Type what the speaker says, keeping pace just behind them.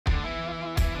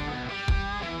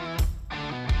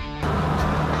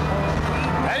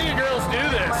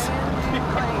this.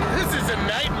 This is a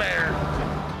nightmare.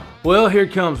 Well, here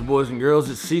it comes, boys and girls.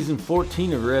 It's season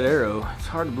 14 of Red Arrow. It's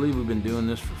hard to believe we've been doing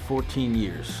this for 14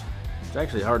 years. It's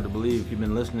actually hard to believe if you've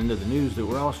been listening to the news that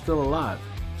we're all still alive.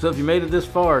 So if you made it this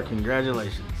far,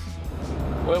 congratulations.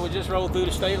 Well, we just rolled through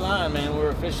the state line, man. We're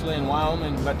officially in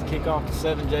Wyoming, about to kick off the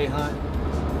 7J hunt.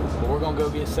 But we're gonna go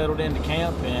get settled into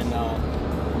camp and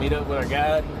meet up with our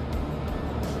guide.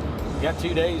 We got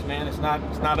 2 days, man. It's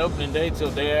not opening day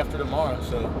till day after tomorrow,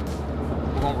 so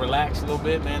we're gonna relax a little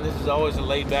bit, man. This is always a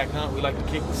laid-back hunt we like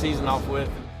to kick the season off with.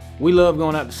 We love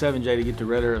going out to 7J to get the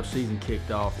Red Arrow season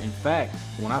kicked off. In fact,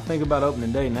 when I think about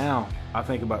opening day now, I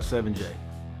think about 7J.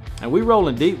 And we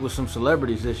rolling deep with some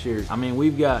celebrities this year. I mean,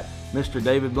 we've got Mr.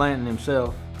 David Blanton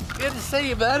himself. Good to see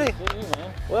you, buddy. See you,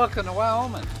 man. Welcome to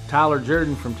Wyoming. Tyler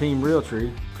Jordan from Team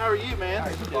Realtree. How are you, man?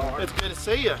 It's good to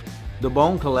see you. The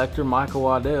Bone Collector, Michael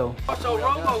Waddell. So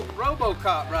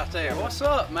RoboCop right there. What's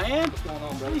up, man? What's going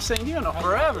on, bro? I ain't seen you in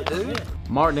forever, dude.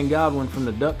 Martin and Godwin from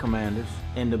the Duck Commanders.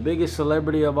 And the biggest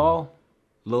celebrity of all,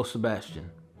 Lil Sebastian.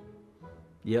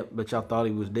 Yep, but y'all thought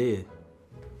he was dead.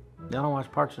 Y'all don't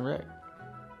watch Parks and Rec?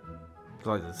 It's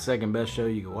like the second best show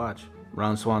you can watch.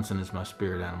 Ron Swanson is my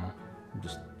spirit animal. I'm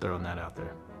just throwing that out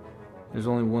there. There's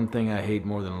only one thing I hate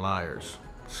more than liars.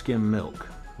 Skim milk,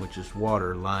 which is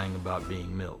water lying about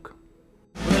being milk.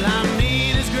 Well, I'm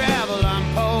mean as gravel, I'm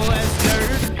poor as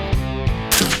dirt.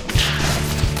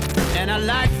 And I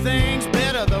like things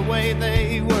better the way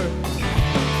they were.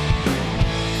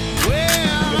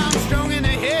 Well, I'm strong in the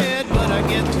head, but I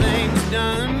get things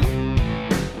done.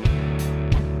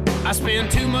 I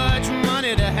spend too much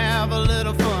money to have a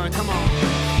little fun. Come on.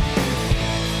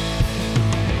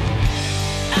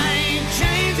 I ain't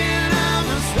changing, I'm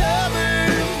a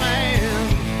stubborn man.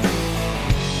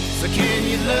 So can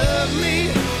you love me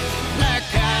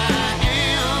like I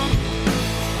am?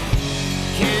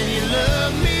 Can you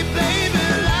love me, baby,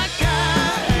 like I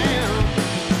am?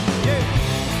 Yeah.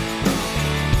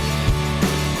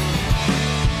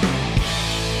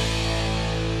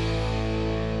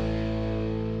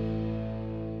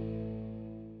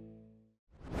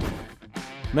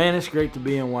 Man, it's great to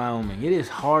be in Wyoming. It is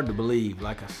hard to believe,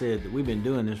 like I said, that we've been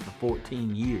doing this for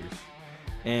 14 years.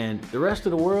 And the rest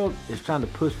of the world is trying to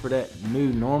push for that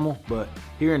new normal, but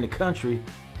here in the country,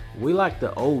 we like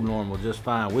the old normal just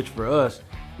fine, which for us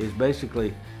is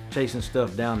basically chasing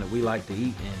stuff down that we like to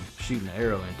eat and shooting an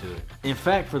arrow into it. In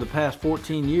fact, for the past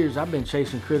 14 years, I've been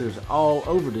chasing critters all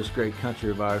over this great country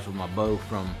of ours with my bow,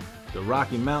 from the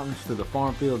Rocky Mountains to the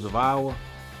farm fields of Iowa,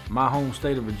 my home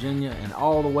state of Virginia, and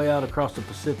all the way out across the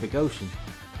Pacific Ocean,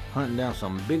 hunting down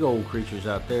some big old creatures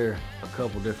out there a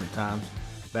couple different times,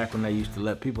 back when they used to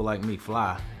let people like me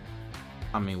fly.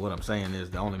 I mean, what I'm saying is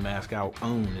the only mask I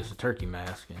own is a turkey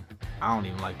mask, and I don't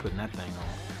even like putting that thing on.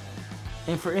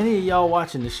 And for any of y'all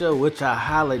watching the show, which I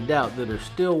highly doubt, that are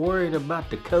still worried about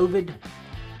the COVID,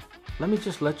 let me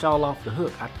just let y'all off the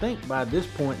hook. I think by this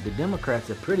point, the Democrats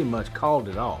have pretty much called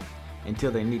it off,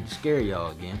 until they need to scare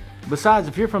y'all again. Besides,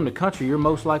 if you're from the country, you're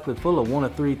most likely full of one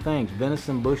of three things: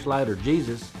 venison, bush light, or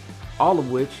Jesus, all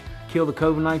of which kill the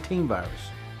COVID-19 virus,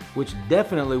 which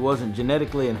definitely wasn't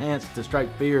genetically enhanced to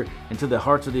strike fear into the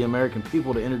hearts of the American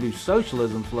people to introduce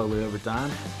socialism slowly over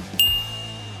time.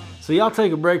 So y'all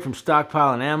take a break from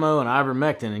stockpiling ammo and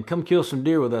ivermectin and come kill some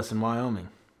deer with us in Wyoming.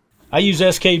 I use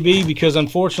SKB because,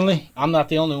 unfortunately, I'm not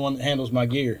the only one that handles my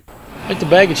gear. Like the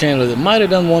baggage handler that might have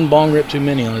done one bong rip too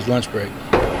many on his lunch break.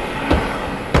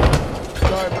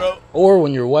 Sorry, bro. Or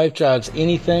when your wife drives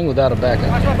anything without a backup.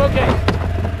 Watch my bouquet.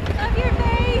 Love your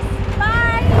face.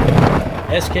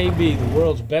 Bye. SKB, the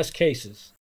world's best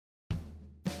cases.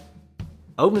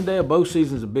 Opening day of bow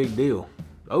season is a big deal.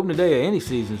 Opening day of any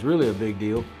season is really a big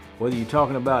deal, whether you're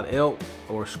talking about elk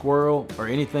or squirrel or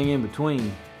anything in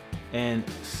between. And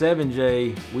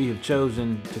 7J, we have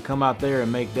chosen to come out there and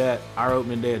make that our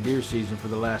opening day of deer season for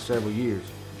the last several years.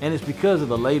 And it's because of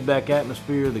the laid-back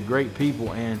atmosphere, the great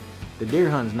people, and the deer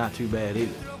hunting's not too bad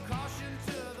either.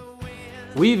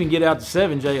 We even get out to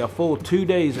 7J a full 2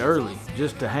 days early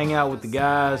just to hang out with the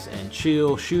guys and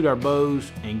chill, shoot our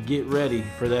bows, and get ready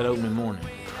for that opening morning.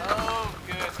 Oh,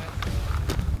 goodness.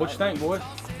 What you think, boys?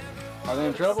 Are they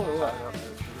in trouble or what?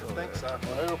 I think so.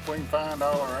 Well, if we can find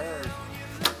all our arrows.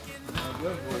 You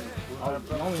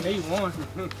only need one.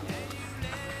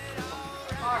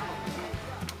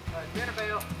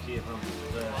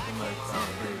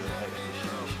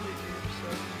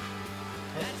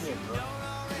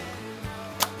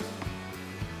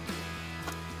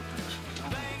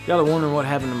 Y'all are wondering what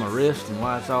happened to my wrist and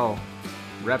why it's all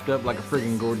wrapped up like a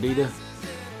friggin' gordita.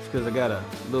 It's because I got a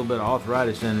little bit of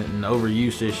arthritis in it and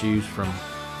overuse issues from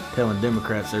telling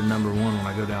Democrats they're #1 when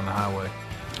I go down the highway.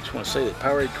 just want to say that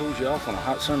Powerade cools you off on a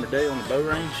hot summer day on the bow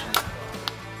range.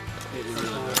 It really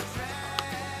does.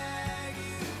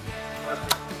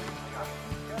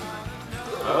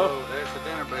 Oh, there's the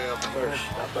dinner bell. First,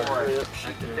 That's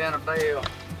the dinner bell.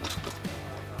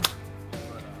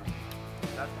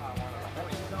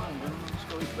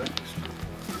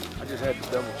 I just had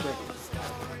to double check it.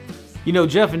 You know,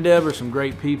 Jeff and Deb are some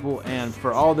great people, and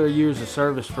for all their years of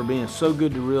service, for being so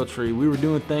good to Realtree, we were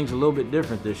doing things a little bit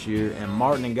different this year, and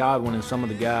Martin and Godwin and some of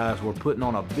the guys were putting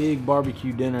on a big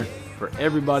barbecue dinner for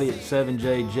everybody at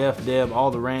 7J, Jeff, Deb, all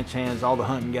the ranch hands, all the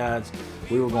hunting guides.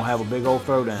 We were gonna have a big old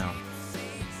throwdown.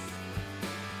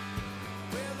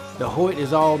 The Hoyt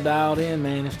is all dialed in,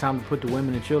 man. It's time to put the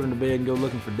women and children to bed and go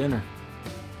looking for dinner.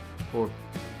 Or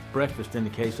breakfast in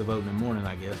the case of opening morning,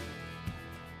 I guess.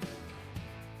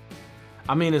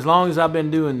 I mean, as long as I've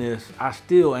been doing this, I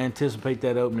still anticipate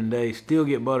that opening day, still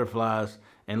get butterflies,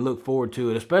 and look forward to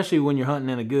it, especially when you're hunting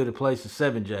in a good place as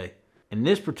 7J. And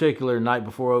this particular night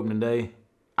before opening day,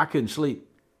 I couldn't sleep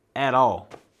at all.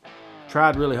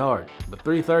 Tried really hard, but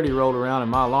 3:30 rolled around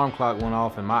and my alarm clock went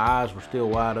off and my eyes were still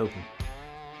wide open.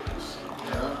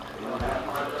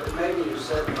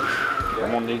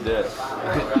 I'm gonna need that.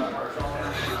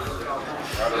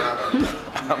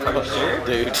 I'm not sure,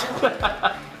 dude.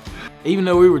 Even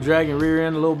though we were dragging rear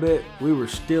end a little bit, we were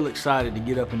still excited to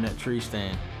get up in that tree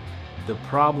stand. The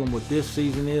problem with this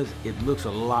season is it looks a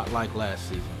lot like last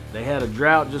season. They had a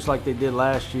drought just like they did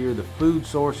last year. The food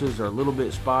sources are a little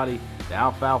bit spotty. The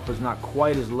alfalfa is not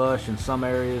quite as lush in some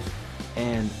areas.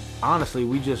 And honestly,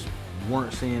 we just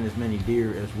weren't seeing as many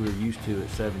deer as we were used to at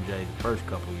 7J the first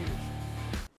couple years.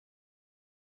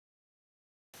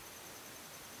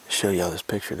 Show y'all this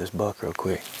picture of this buck real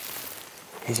quick.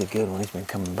 He's a good one. He's been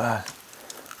coming by.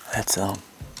 That's oh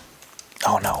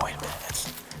no, wait a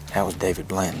minute. That was David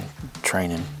Blanton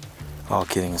training. All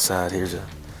kidding aside, here's a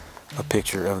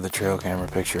picture of the trail camera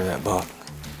picture of that buck.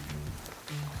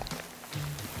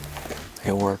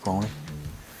 He'll work, won't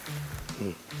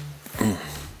he?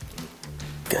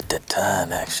 Got that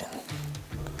time action.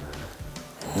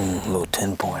 A little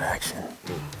 10-point action.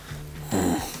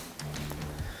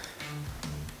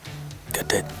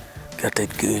 Got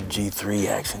that good G3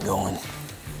 action going.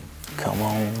 Come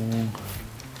on,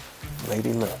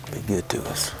 lady luck, be good to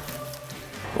us.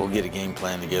 We'll get a game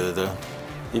plan together though.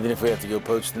 Even if we have to go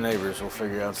poach the neighbors, we'll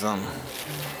figure out something.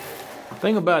 The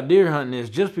thing about deer hunting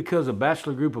is just because a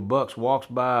bachelor group of bucks walks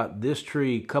by this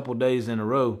tree a couple days in a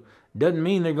row doesn't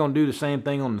mean they're gonna do the same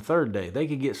thing on the third day. They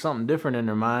could get something different in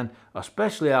their mind,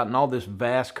 especially out in all this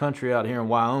vast country out here in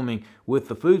Wyoming with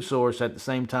the food source at the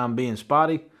same time being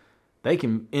spotty. They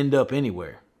can end up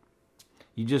anywhere.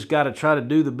 You just got to try to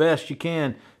do the best you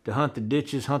can to hunt the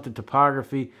ditches, hunt the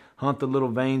topography, hunt the little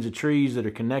veins of trees that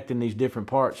are connecting these different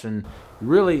parts. And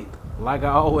really, like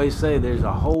I always say, there's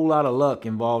a whole lot of luck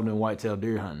involved in whitetail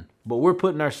deer hunting. But we're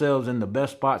putting ourselves in the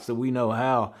best spots that we know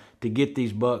how to get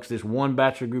these bucks, this one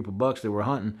bachelor group of bucks that we're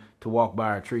hunting, to walk by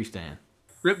our tree stand.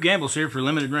 Rip Gamble's here for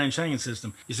limited range hanging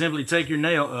system. You simply take your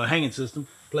nail hanging system,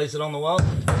 place it on the wall,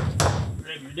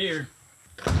 grab your deer.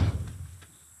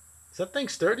 Is that thing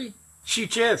sturdy?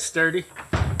 Shoot, yeah, it's sturdy.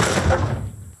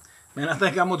 Man, I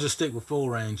think I'm gonna just stick with full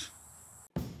range.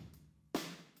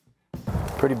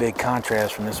 Pretty big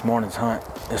contrast from this morning's hunt.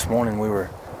 This morning we were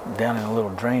down in a little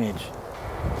drainage,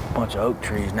 a bunch of oak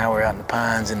trees. Now we're out in the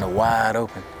pines in the wide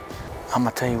open. I'm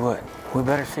gonna tell you what, we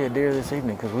better see a deer this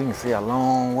evening because we can see a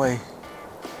long way.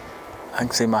 I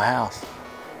can see my house.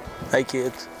 Hey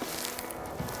kids.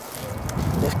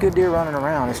 There's good deer running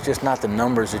around. It's just not the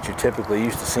numbers that you're typically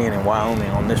used to seeing in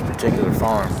Wyoming on this particular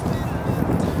farm.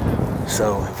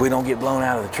 So if we don't get blown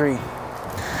out of the tree,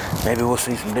 maybe we'll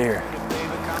see some deer.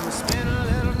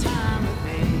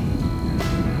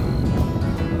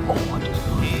 Oh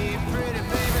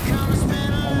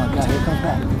my God, here comes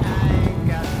back.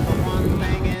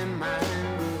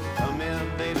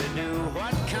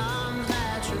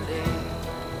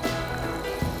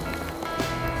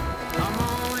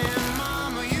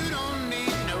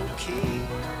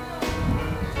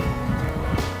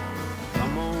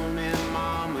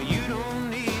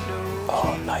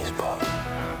 Nice buck.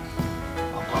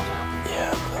 Yeah,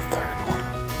 the third one.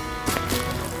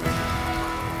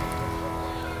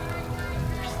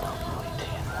 There's a little really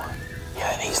tan one.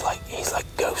 Yeah, and he's like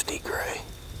ghosty gray.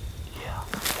 Yeah.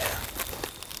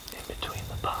 In between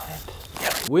the pines.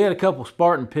 Yeah. We had a couple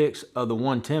Spartan pics of the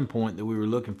 110 point that we were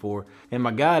looking for, and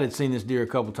my guide had seen this deer a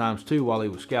couple times too while he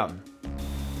was scouting.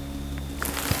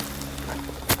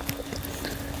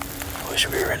 I wish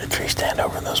we were in a tree stand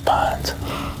over in those pines.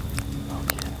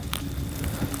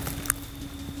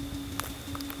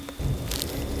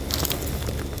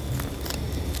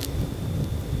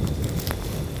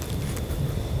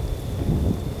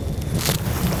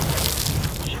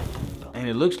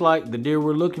 looks like the deer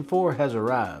we're looking for has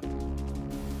arrived.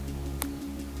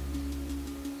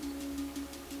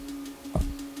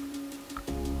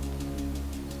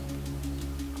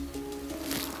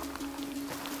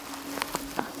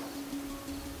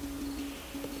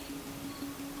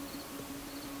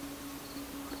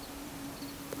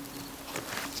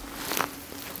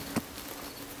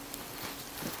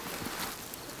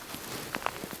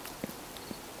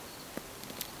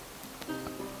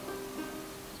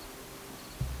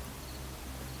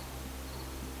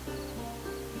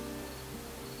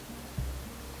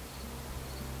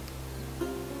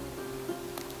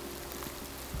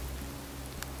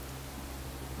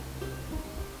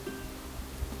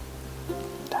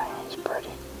 Dang, he's pretty.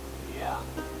 Yeah.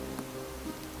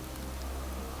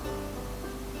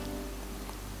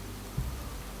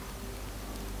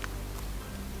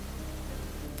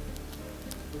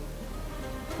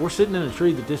 We're sitting in a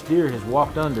tree that this deer has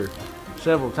walked under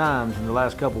several times in the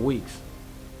last couple weeks.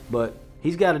 But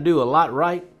he's got to do a lot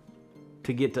right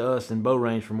to get to us in bow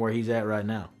range from where he's at right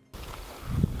now.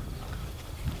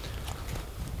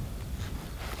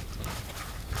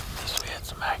 We had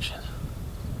some action.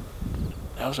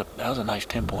 That was a nice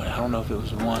 10-point. I don't know if it was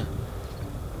the one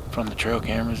from the trail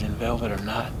cameras in Velvet or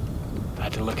not. I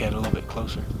had to look at it a little bit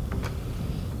closer.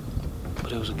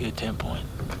 But it was a good 10-point.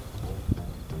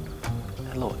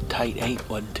 That little tight 8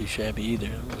 wasn't too shabby either.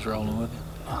 It was rolling with it.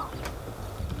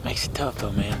 Makes it tough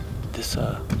though, man. This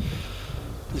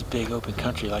big open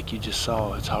country like you just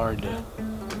saw, it's hard to,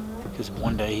 because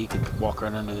one day he could walk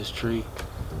right under this tree.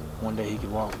 One day he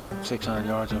could walk 600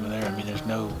 yards over there. I mean, there's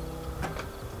no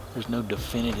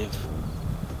definitive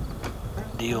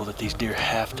deal that these deer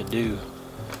have to do,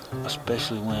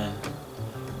 especially when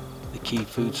the key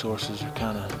food sources are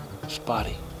kind of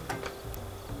spotty,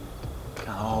 kind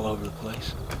of all over the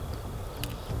place.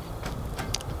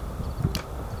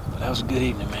 But that was a good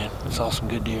evening, man. Saw some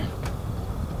good deer.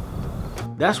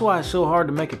 That's why it's so hard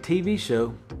to make a TV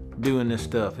show doing this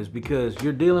stuff, is because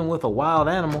you're dealing with a wild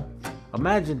animal.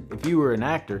 Imagine if you were an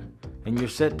actor and you're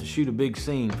set to shoot a big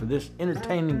scene for this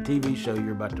entertaining TV show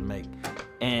you're about to make,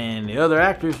 and the other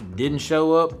actors didn't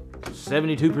show up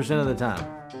 72% of the time.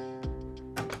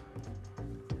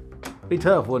 Be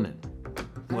tough, wouldn't it?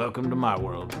 Welcome to my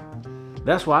world.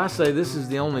 That's why I say this is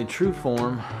the only true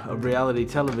form of reality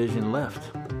television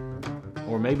left,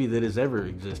 or maybe that has ever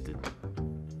existed.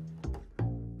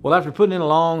 Well, after putting in a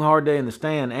long, hard day in the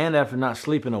stand, and after not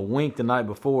sleeping a wink the night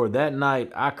before, that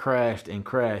night I crashed and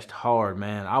crashed hard,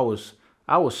 man. I was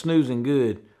snoozing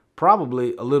good,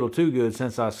 probably a little too good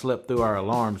since I slept through our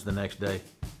alarms the next day.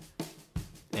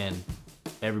 And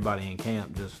everybody in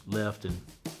camp just left and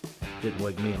didn't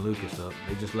wake me and Lucas up.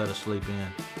 They just let us sleep in.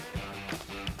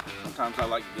 Sometimes I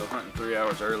like to go hunting 3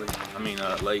 hours early.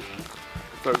 Late.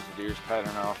 Throws the deer's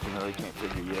pattern off, they can't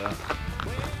figure you out.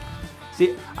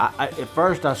 See, at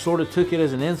first I sort of took it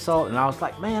as an insult, and I was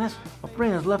like, man, my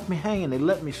friend has left me hanging. They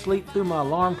let me sleep through my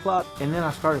alarm clock. And then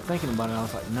I started thinking about it, and I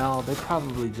was like, no, they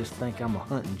probably just think I'm a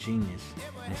hunting genius.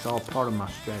 And it's all part of my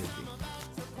strategy.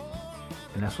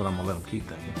 And that's what I'm going to let them keep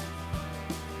thinking.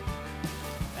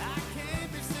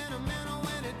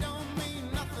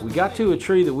 We got to a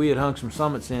tree that we had hung some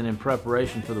summits in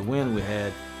preparation for the wind we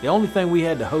had. The only thing we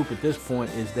had to hope at this point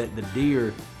is that the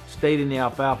deer stayed in the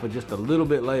alfalfa just a little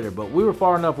bit later, but we were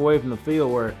far enough away from the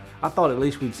field where I thought at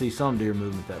least we'd see some deer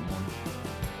movement that morning.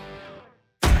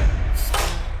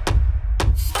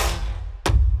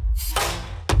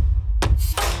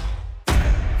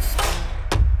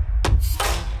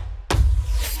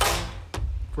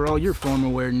 For all your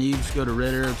formal wear needs, go to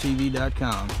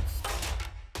RedArrowTV.com.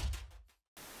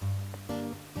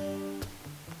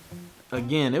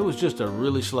 Again, it was just a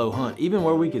really slow hunt. Even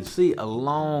where we could see a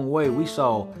long way, we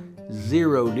saw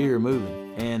 0 deer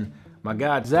moving. And my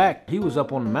guy Zach, he was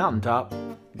up on the mountaintop,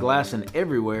 glassing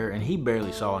everywhere, and he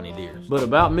barely saw any deer. But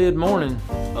about mid-morning,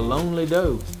 a lonely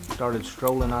doe started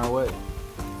strolling our way.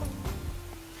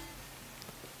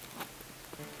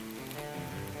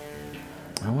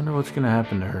 I wonder what's gonna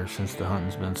happen to her since the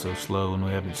hunting's been so slow and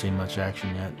we haven't seen much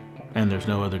action yet. And there's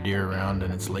no other deer around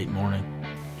and it's late morning.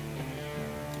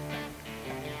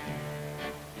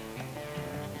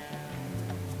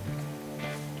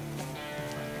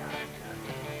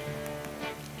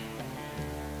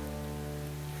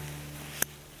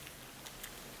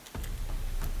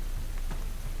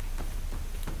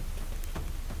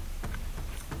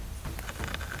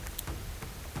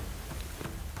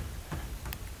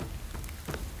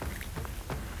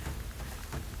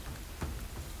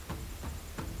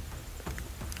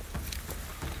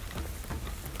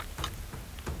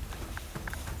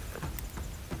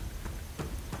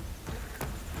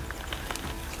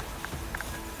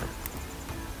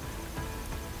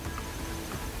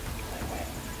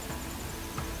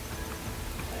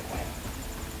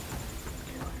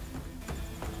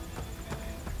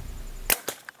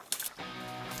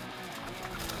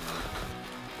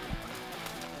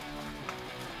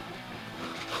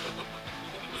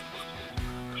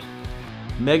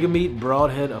 Mega Meat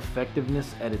broadhead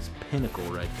effectiveness at its pinnacle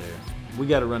right there. We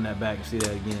got to run that back and see that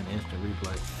again in instant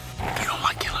replay. You don't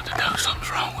like killing the doe,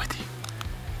 something's wrong with you.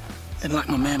 And like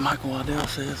my man Michael Waddell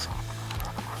says,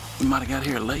 we might have got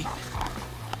here late,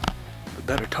 but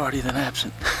better tardy than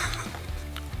absent.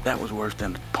 That was worse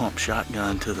than the pump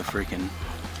shotgun to the freaking,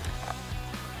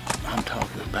 I'm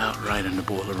talking about right in the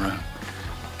boiler room.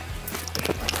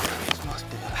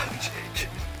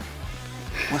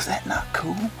 Was that not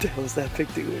cool? That was that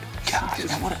big dude. Gosh,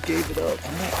 man, what gave it up.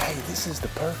 And then, hey, this is the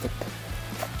perfect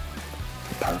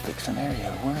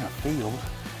scenario. We're in a field.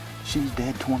 She's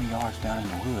dead 20 yards down in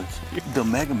the woods. The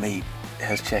Mega Meat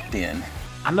has checked in.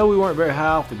 I know we weren't very high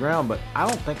off the ground, but I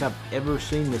don't think I've ever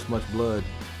seen this much blood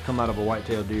come out of a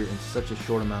white-tailed deer in such a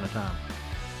short amount of time,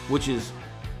 which is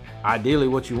ideally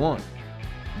what you want.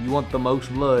 You want the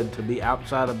most blood to be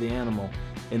outside of the animal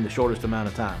in the shortest amount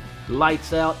of time.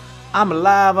 Lights out, I'm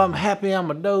alive, I'm happy, I'm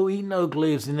a doe eating oak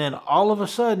leaves, and then all of a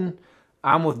sudden,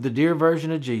 I'm with the deer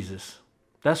version of Jesus.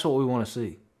 That's what we want to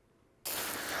see.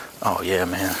 Oh yeah,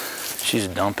 man. She's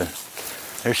dumping.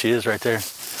 There she is right there.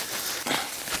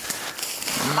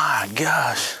 My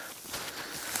gosh.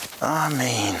 I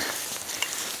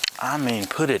mean,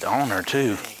 put it on her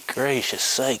too. Gracious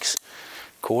sakes.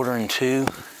 Quarter and two.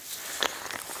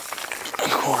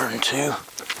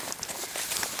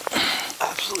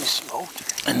 Absolutely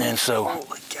smoked. And then so,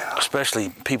 especially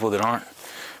people that aren't,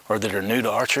 or that are new to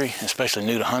archery, especially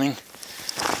new to hunting,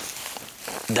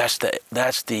 that's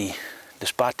the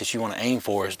spot that you want to aim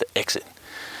for, is the exit.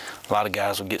 A lot of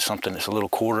guys will get something that's a little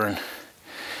quartering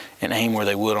and aim where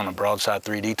they would on a broadside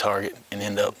 3D target and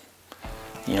end up,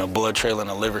 you know, blood trailing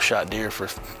a liver shot deer for,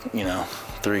 you know,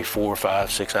 3, 4,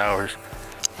 5, 6 hours.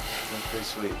 That's pretty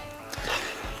sweet.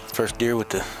 First deer with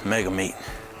the Mega Meat.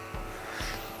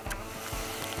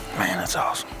 Man, that's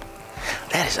awesome.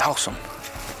 That is awesome.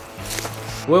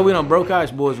 Well, we done broke ice,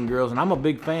 boys and girls, and I'm a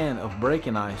big fan of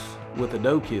breaking ice with a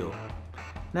doe kill.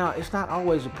 Now, it's not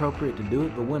always appropriate to do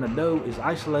it, but when a doe is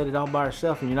isolated all by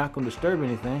herself and you're not going to disturb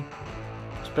anything,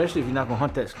 especially if you're not going to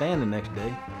hunt that stand the next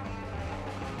day,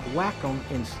 whack them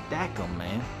and stack them,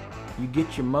 man. You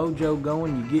get your mojo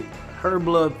going, you get her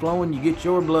blood flowing, you get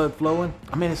your blood flowing.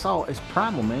 I mean, it's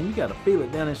primal, man. You got to feel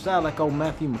it down inside like old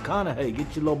Matthew McConaughey.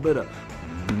 Get you a little bit of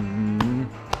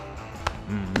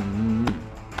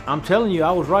I'm telling you,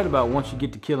 I was right about once you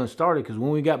get the killing started, because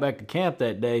when we got back to camp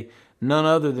that day, none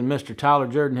other than Mr. Tyler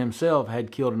Jordan himself had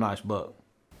killed a nice buck.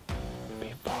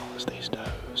 He follows these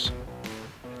does.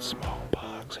 It's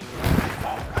smallpox. He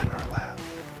fall right in our lap.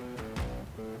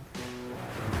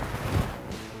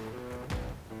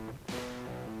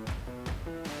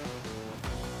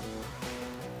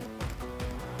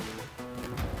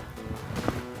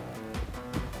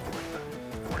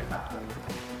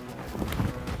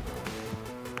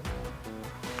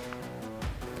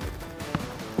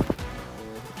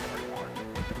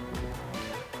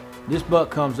 This buck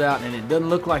comes out, and it doesn't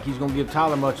look like he's going to give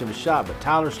Tyler much of a shot, but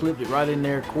Tyler slipped it right in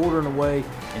there, quartering away,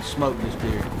 and smoked this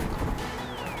deer.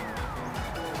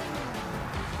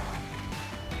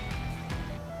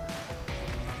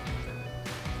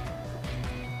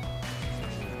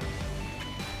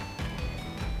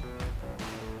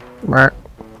 Mark.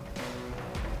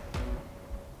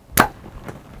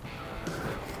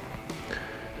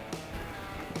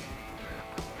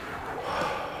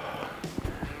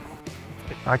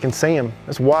 I can see him.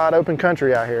 It's wide open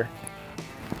country out here.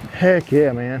 Heck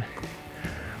yeah, man.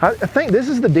 I think this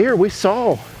is the deer we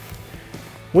saw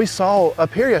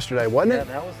up here yesterday, wasn't it? Yeah,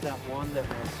 that was that one that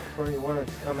was where you wanted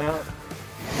to come out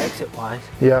exit-wise.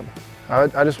 Yep.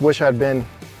 I just wish I'd been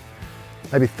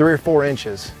maybe 3 or 4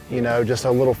 inches, you know, just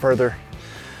a little further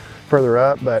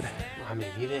up, but. I mean,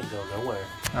 he didn't go nowhere.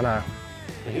 I know.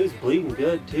 And he was bleeding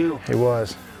good too. He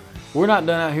was. We're not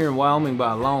done out here in Wyoming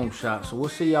by a long shot, so we'll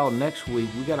see y'all next week.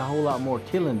 We got a whole lot more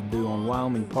killing to do on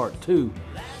Wyoming Part 2.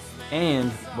 And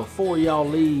before y'all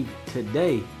leave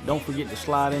today, don't forget to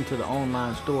slide into the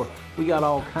online store. We got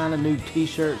all kind of new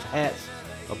t-shirts, hats,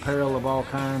 apparel of all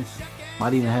kinds.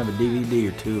 Might even have a DVD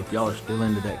or two if y'all are still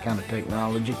into that kind of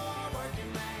technology.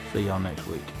 See y'all next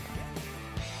week.